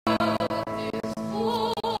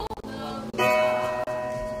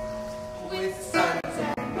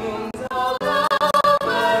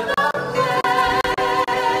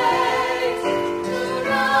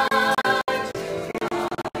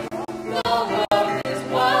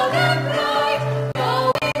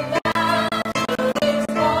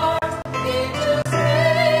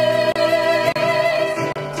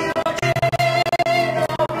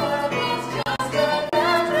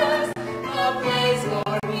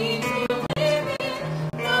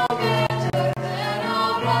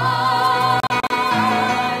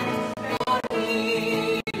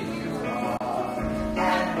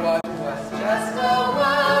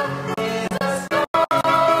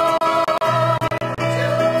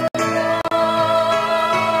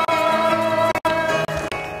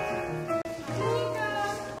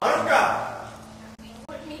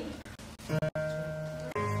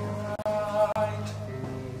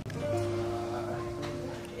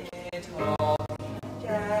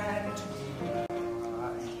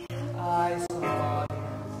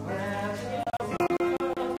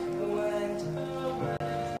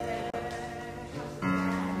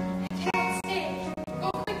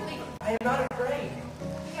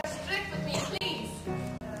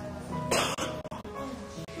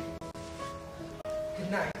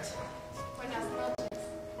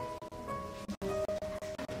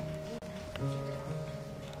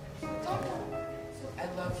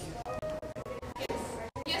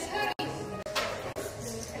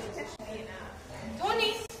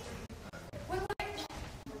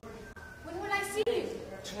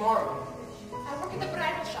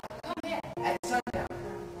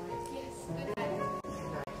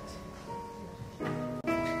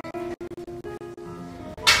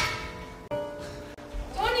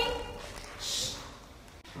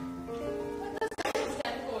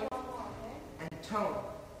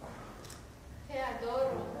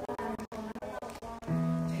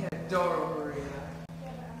Dora Maria.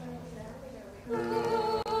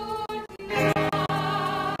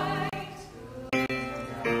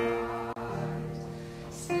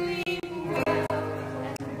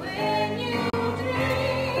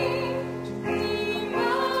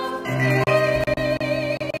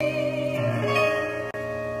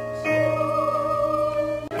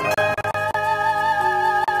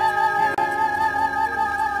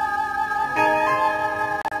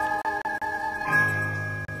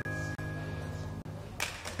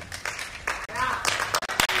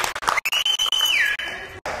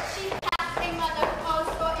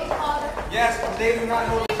 Yes, but they do not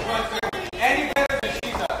know this country any better than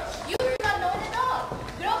she does. You do not know it at all.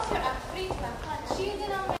 Girls are Africa. She's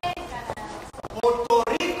in America now. Puerto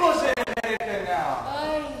Rico's in America now.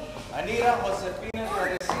 Ay. Anita, Josefina,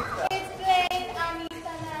 Teresita, It's plain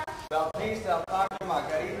Anita now. Baptista, Alpaca,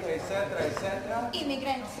 Margarita, etc., etc.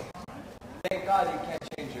 Immigrants. Thank God you can't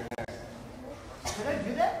change your name. Did I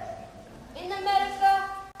do that? In America,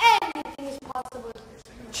 anything is possible.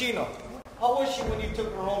 Chino, how was she when you took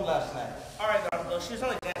her home last night? All right, Garfield, she was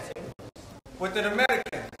only dancing. With an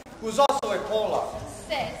American, who's also a Polak.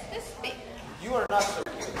 Says the speaker. You are not so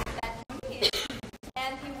cute. That he is.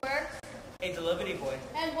 And he works. A delivery boy.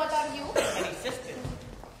 And what are you? An assistant.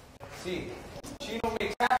 See, Chino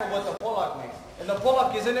makes half of what the Polak makes. And the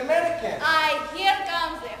Polak is an American. Here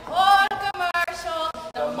comes the whole commercial.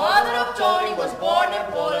 The mother of Tony was born in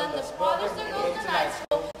Poland. The brothers are going to night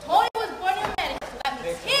school. Tony was born in America, so that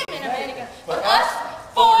makes him in America. But us,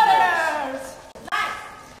 foreigners. Nice.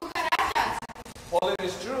 Cucarachas. Well, it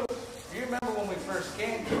is true. Do you remember when we first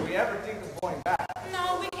came? Did we ever think of going back?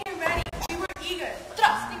 No, we came ready. We were eager.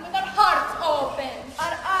 Trusting with our hearts open.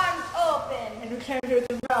 Our arms open. And we came here with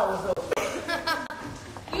the mouths open.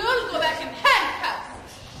 You'll go back in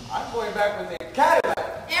handcuffs. I'm going back with a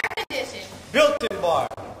Cadillac. Air conditioning. Built-in bar.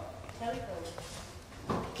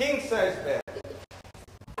 King-size bed.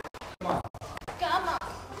 Come on. Come on.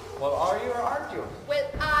 Well, are you or aren't you? Well,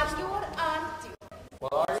 are you or aren't you?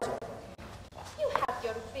 Well, are you? You have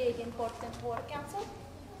your big important war council.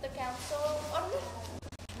 The council or me.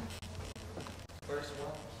 First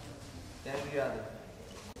one, then the other.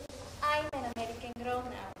 I'm an American girl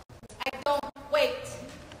now. I don't wait.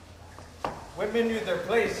 Women knew their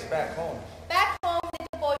place back home. Back home,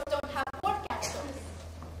 little boys don't have war councils.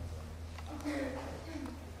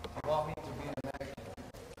 You want me to be an American?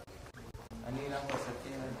 Anita,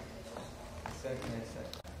 Josefina, etc., etc.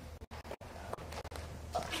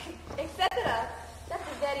 Etc. That's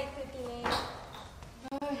a very pretty name.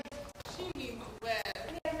 She means well.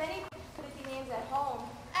 We have many pretty names at home.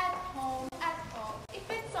 At home, at home. If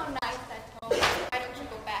it's so nice at home, why don't you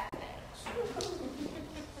go back there?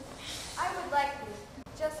 I would like to.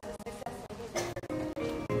 Just a successful business.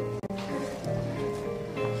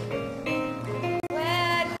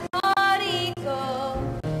 Puerto Rico,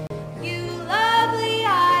 you lovely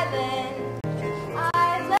island,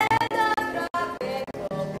 island of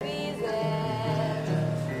tropical breezes.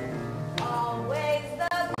 Always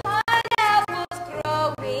the pineapples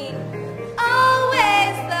growing,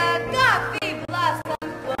 always the coffee blossom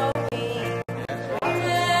blowing.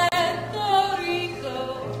 Puerto Rico,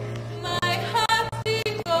 my happy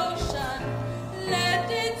ocean, let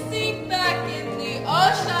it sink back in the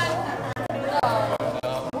ocean.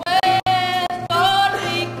 Puerto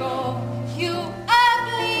Rico, you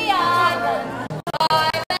ugly island,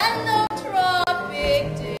 island of tropic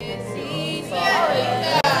disease.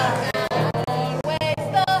 Always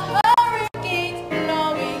the hurricanes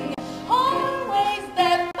blowing, always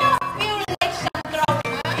the population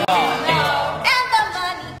growing. And the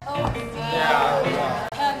money over,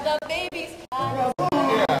 and the babies crying,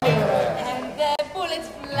 and the bullets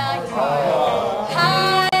flying.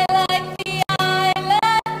 High like the island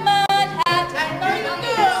Manhattan,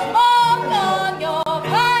 smoke on your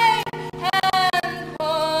pipe and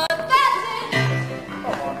put that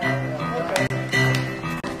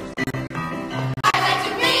I like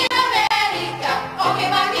to be in America, okay,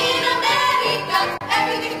 but in America,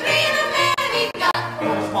 everything's free in America.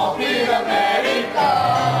 Small in America.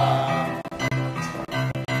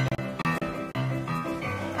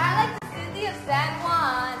 I like the city of San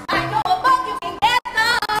Juan. I know about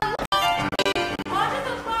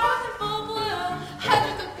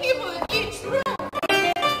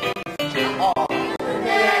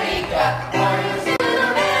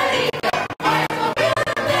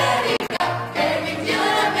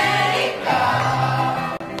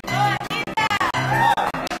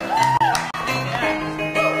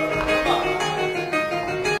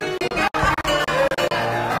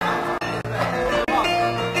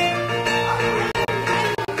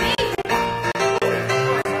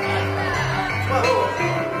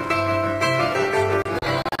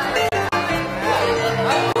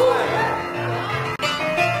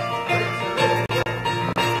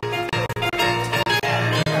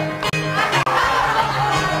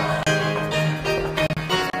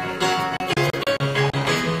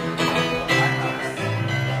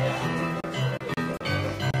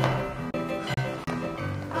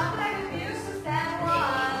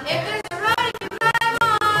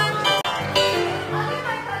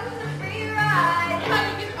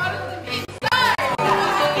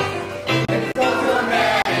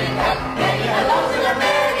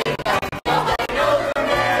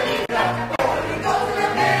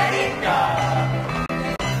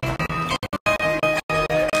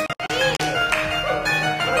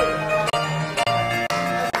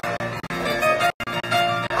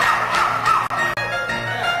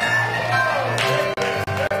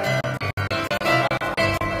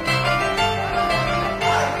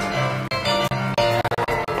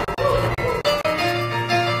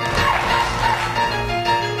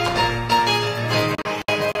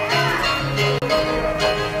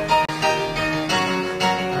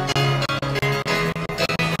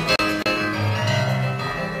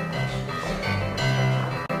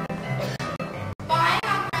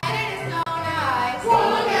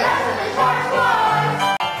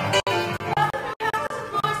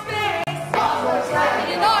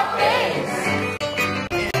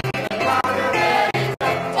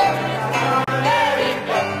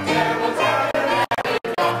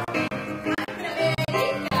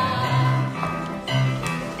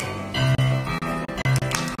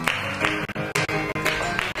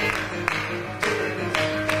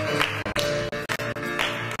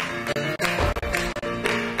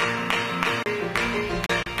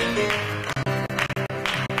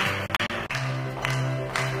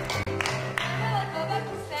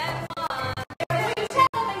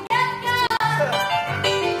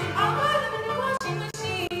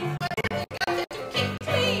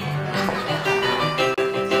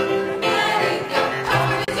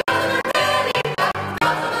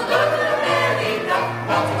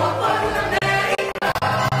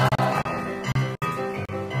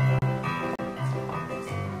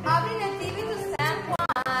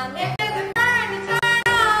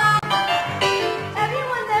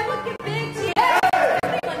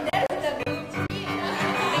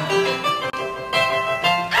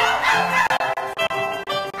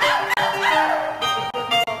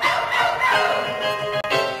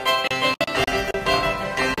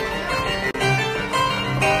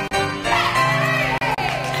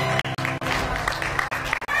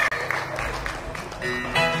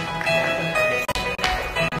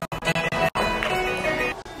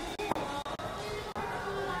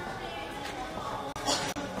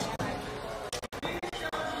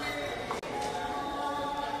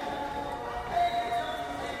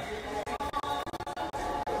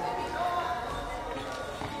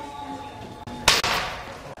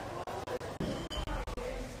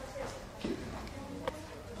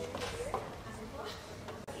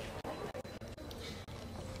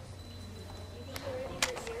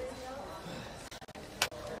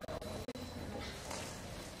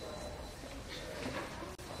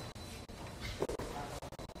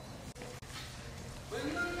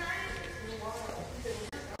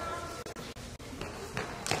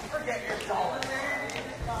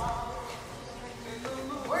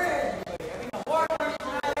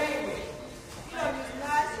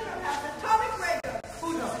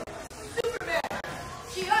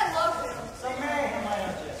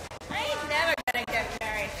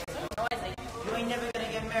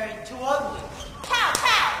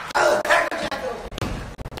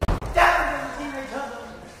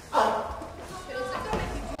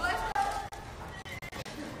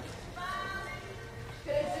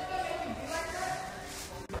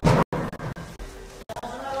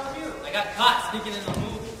acting in the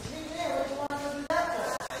movie. What do you want to do that for?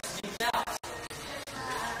 Sneaked out.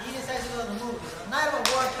 He decides to go to the movies. I'm not a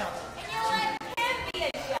war council. And you know what? It can't be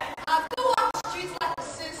a jet. I'll go off the streets like a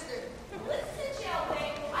sister. Listen to jail,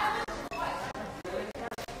 babe. I listen twice.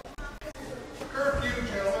 Curfew,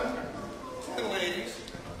 gentlemen and ladies.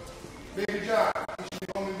 Baby John, you should be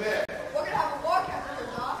home in bed. We're gonna have a war council,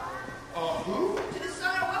 Doc. Who? To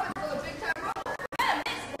decide on weapons for the big time rumble. We're gonna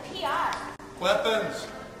miss the PI. Weapons.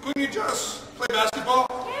 Couldn't you just play basketball?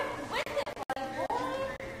 Get with it, buddy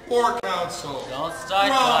boy. War council. Don't start,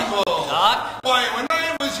 Rumble. Doc. Why, when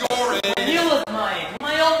I was your When age. you was my age, when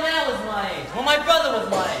my old man was my age, when my brother was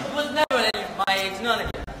my age, he was never my age, none of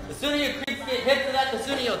you. The sooner your creeps get hip to that, the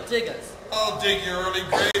sooner you'll dig us. I'll dig your early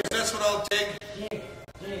graves. That's what I'll dig.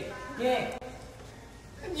 Dig.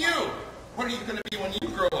 And you? What are you going to be when you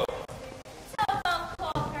grow up? Telephone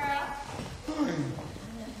call, girl.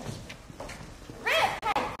 Rip,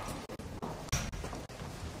 hey.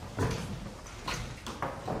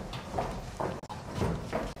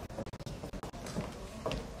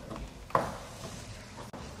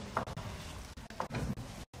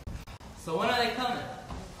 So when are they coming?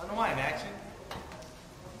 I don't mind action.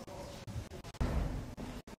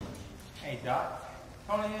 Hey, Doc.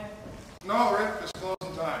 Tony here? No, Rick, it's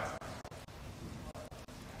closing time.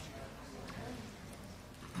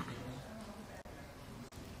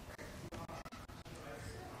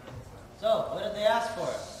 So, what did they ask for?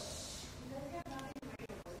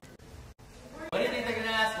 What do you think they're gonna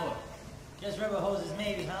ask for? Just rubber hoses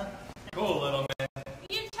maybe, huh? Cool, little man.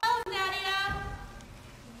 You tell him, Daddy, now.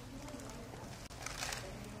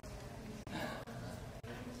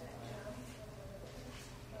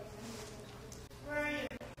 Where are you?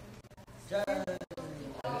 Just,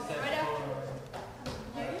 Right after.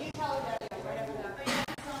 You tell her, Daddy, right after that.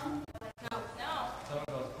 No. Someone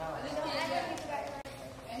goes, pal.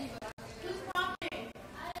 Who's prompting?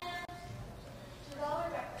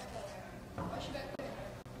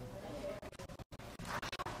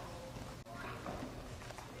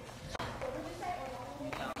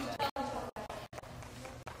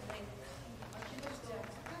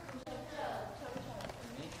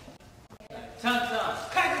 Chunks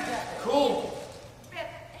up. Cool. Rip,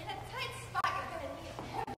 in a tight spot, you're gonna need a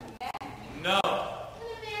heavy bag. No. An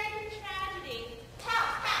American tragedy. Pow,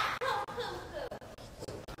 pow, poo, poo,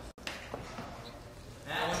 poo.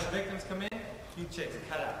 And when the victims come in, you chicks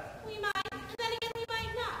cut out. We might, and then again we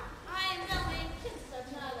might not. I am knowing, kiss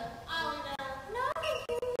another. I will know. No,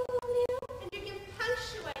 and you can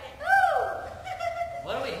punctuate it. Ooh!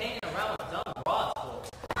 What are we hanging around with dumb broads for?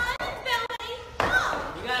 I'm filming.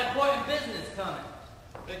 Oh! We got important business coming.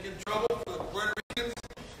 making trouble for the Puerto Ricans?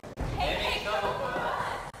 Hey, trouble for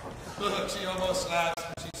us. Look, she almost laughs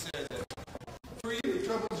when she says it. For you,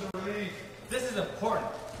 trouble's a relief. This is important.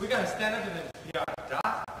 We gotta stand up to them. Yeah,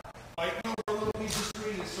 Doc. Fighting over a little piece of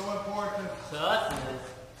street is so important. To us, it is.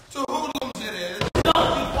 To hoodlums it is.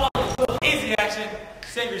 Don't you follow. Easy action.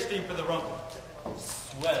 Save your steam for the rumble.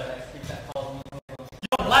 Swear that creep that calls me.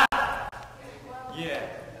 Yo, laugh. Yeah.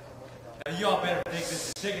 Now you all better think this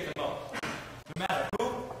is digging the most. No matter who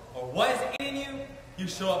or what is eating you, you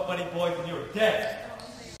show up, buddy boys, and you are dead.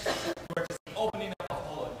 You are just opening up a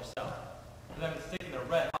hole in yourself. For them to stick in the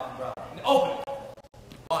red hot and brown. And open it.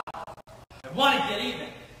 Why? I want to get even.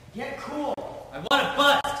 Get cool. I want to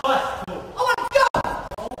bust.